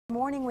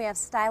Morning, we have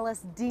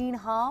stylist Dean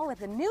Hall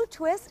with a new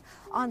twist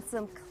on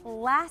some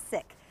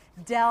classic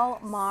Del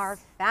Mar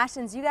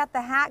fashions. You got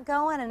the hat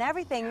going and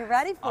everything. You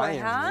ready for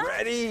it, huh? I am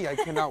ready. I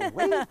cannot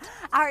wait. All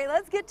right,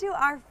 let's get to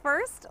our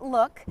first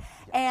look.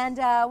 And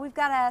we've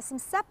got some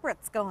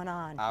separates going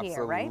on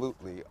here, right?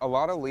 Absolutely. A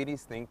lot of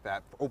ladies think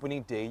that for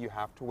opening day you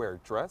have to wear a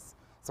dress.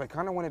 So I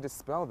kind of want to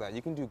dispel that.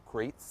 You can do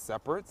great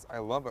separates. I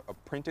love a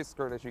printed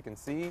skirt, as you can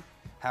see.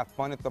 Have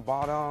fun at the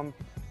bottom.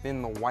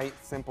 Then the white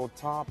simple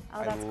top.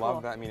 Oh, I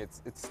love that. I mean,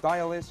 it's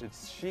stylish,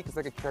 it's chic. It's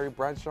like a Carrie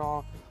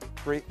Bradshaw.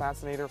 Great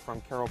fascinator from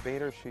Carol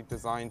Bader. She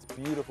designs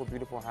beautiful,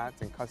 beautiful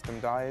hats and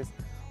custom dyes.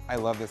 I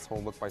love this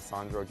whole look by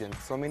Sandra. Again,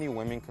 so many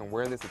women can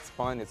wear this. It's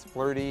fun, it's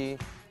flirty,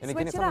 and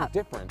again, it's something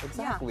different.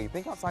 Exactly. Yeah.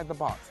 Think outside the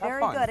box. Have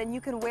Very fun. good. And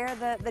you can wear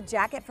the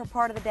jacket for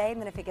part of the day,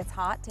 and then if it gets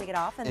hot, take it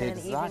off, and then in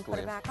the evening put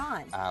it back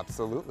on.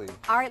 Absolutely.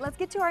 All right, let's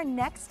get to our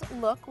next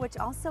look, which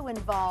also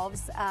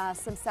involves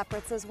some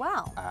separates as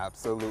well.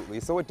 Absolutely.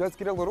 So it does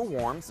get a little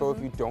warm, so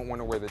if you don't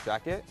want to wear the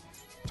jacket,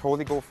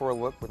 totally go for a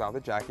look without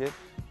the jacket.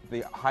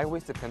 The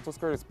high-waisted pencil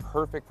skirt is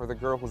perfect for the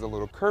girl who's a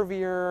little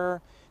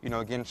curvier. You know,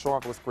 again, show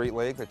off those great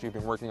legs that you've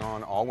been working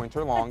on all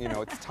winter long. You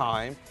know, it's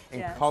time. And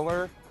Yes.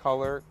 color,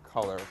 color,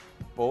 color.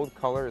 Bold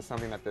color is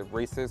something that the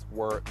races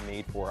were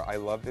made for. I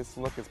love this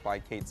look. It's by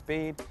Kate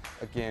Spade.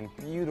 Again,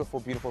 beautiful,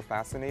 beautiful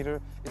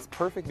fascinator. It's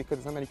perfect because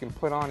it's something you can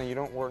put on and you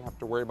don't have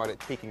to worry about it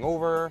taking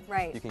over.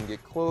 Right. You can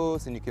get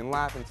close and you can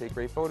laugh and take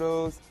great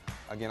photos.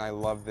 Again, I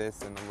love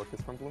this, and the look is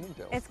from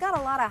Bloomingdale. It's got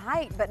a lot of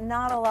height, but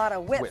not a lot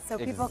of width, so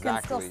people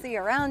can still see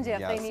around you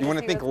if they need to see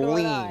what's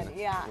going on. You want to think lean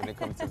yeah. when it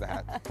comes to the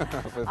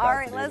hat. All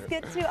right, let's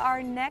get to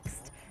our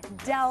next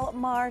Del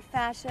Mar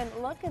fashion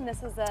look, and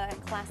this is a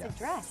classic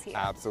dress here.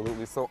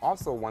 Absolutely. So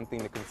also one thing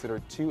to consider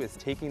too is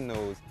taking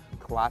those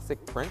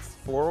classic prints.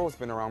 Floral has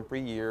been around for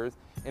years,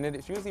 and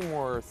it's usually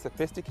more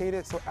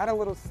sophisticated, so add a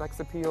little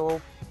sex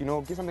appeal, you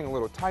know, get something a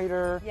little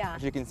tighter. Yeah.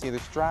 As you can see, the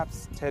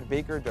straps, Ted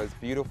Baker does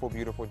beautiful,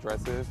 beautiful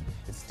dresses.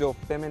 It's still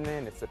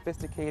feminine, it's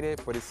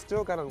sophisticated, but it's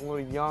still got a little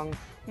young,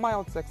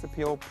 mild sex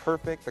appeal.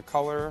 Perfect. The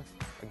color,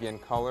 again,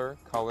 color,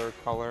 color,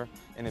 color,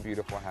 and a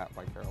beautiful hat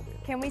by Carol Bader.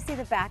 Can we see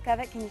the back of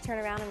it? Can you turn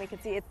around and we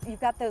can see it?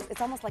 You've got those,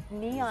 it's almost like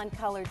neon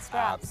colored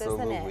straps,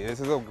 Absolutely. isn't it? This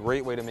is a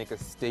great way to make a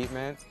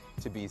statement,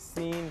 to be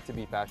seen, to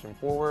be fashion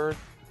forward.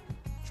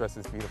 Dress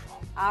is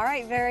beautiful. All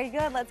right, very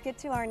good. Let's get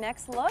to our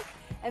next look.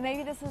 And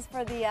maybe this is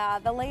for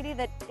the lady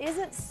that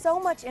isn't so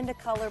much into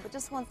color, but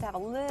just wants to have a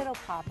little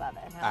pop of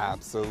it, huh?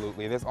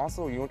 Absolutely. There's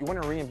also, you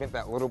want to reinvent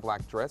that little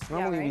black dress.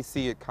 Normally we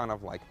see it kind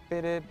of like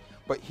fitted,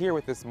 but here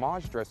with this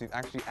mauve dress, we've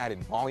actually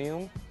added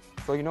volume.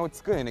 So you know it's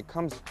good, and it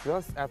comes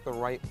just at the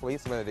right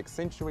place so that it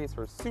accentuates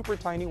her super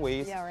tiny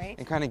waist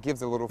and kind of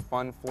gives a little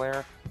fun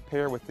flair.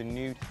 Pair with the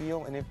nude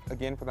heel, and if,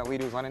 again, for that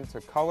lady who's not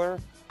into color,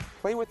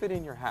 play with it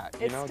in your hat.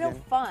 It's still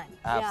fun.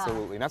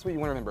 Absolutely. And that's what you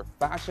want to remember.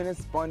 Fashion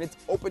is fun. It's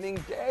opening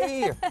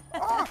day.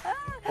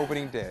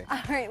 Opening day. All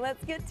right,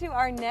 let's get to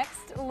our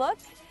next look.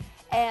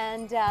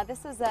 And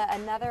this is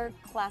another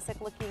classic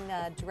looking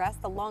dress,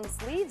 the long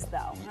sleeves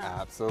though.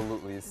 Huh?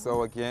 Absolutely.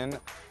 So again,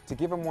 to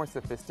give a more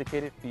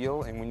sophisticated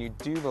feel, and when you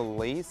do the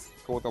lace,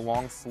 go with a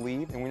long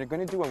sleeve. And when you're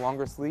going to do a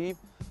longer sleeve,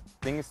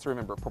 things to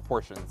remember,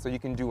 proportions. So you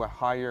can do a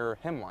higher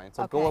hemline.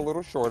 So go a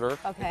little shorter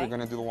if you're going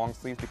to do the long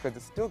sleeves, because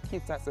it still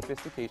keeps that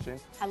sophistication.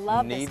 I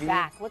love this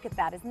back. Look at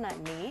that. Isn't that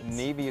neat?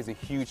 Navy is a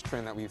huge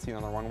trend that we've seen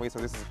on the runway. So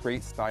this is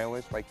great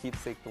stylish by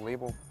Keepsake, the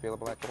label,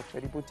 available at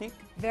Dolce Boutique.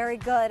 Very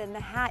good. And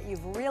the hat,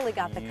 you've really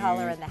got the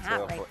color in the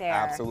hat right there.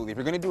 Absolutely. If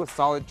you're going to do a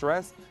solid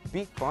dress,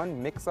 be fun,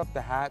 mix up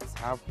the hats,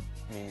 have,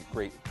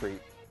 great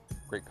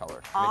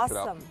color.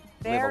 Awesome.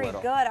 Very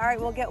good. All right,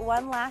 we'll get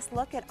one last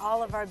look at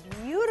all of our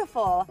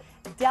beautiful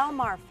Del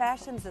Mar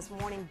fashions this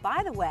morning.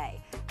 By the way,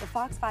 the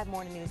Fox 5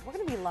 Morning News, we're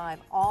going to be live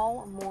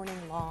all morning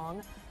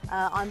long.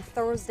 On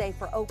Thursday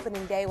for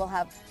opening day, we'll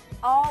have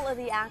all of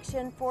the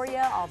action for you,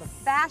 all the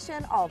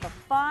fashion, all the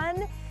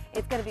fun.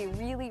 It's going to be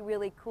really,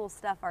 really cool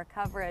stuff. Our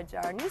coverage,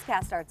 our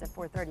newscast starts at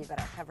 4:30, but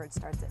our coverage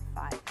starts at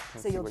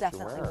 5. So you'll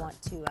definitely want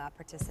to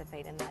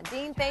participate in that.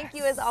 Dean, thank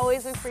you as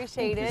always. We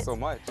appreciate it. Thank you so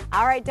much.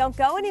 All right, don't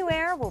go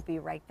anywhere. We'll be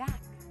right back.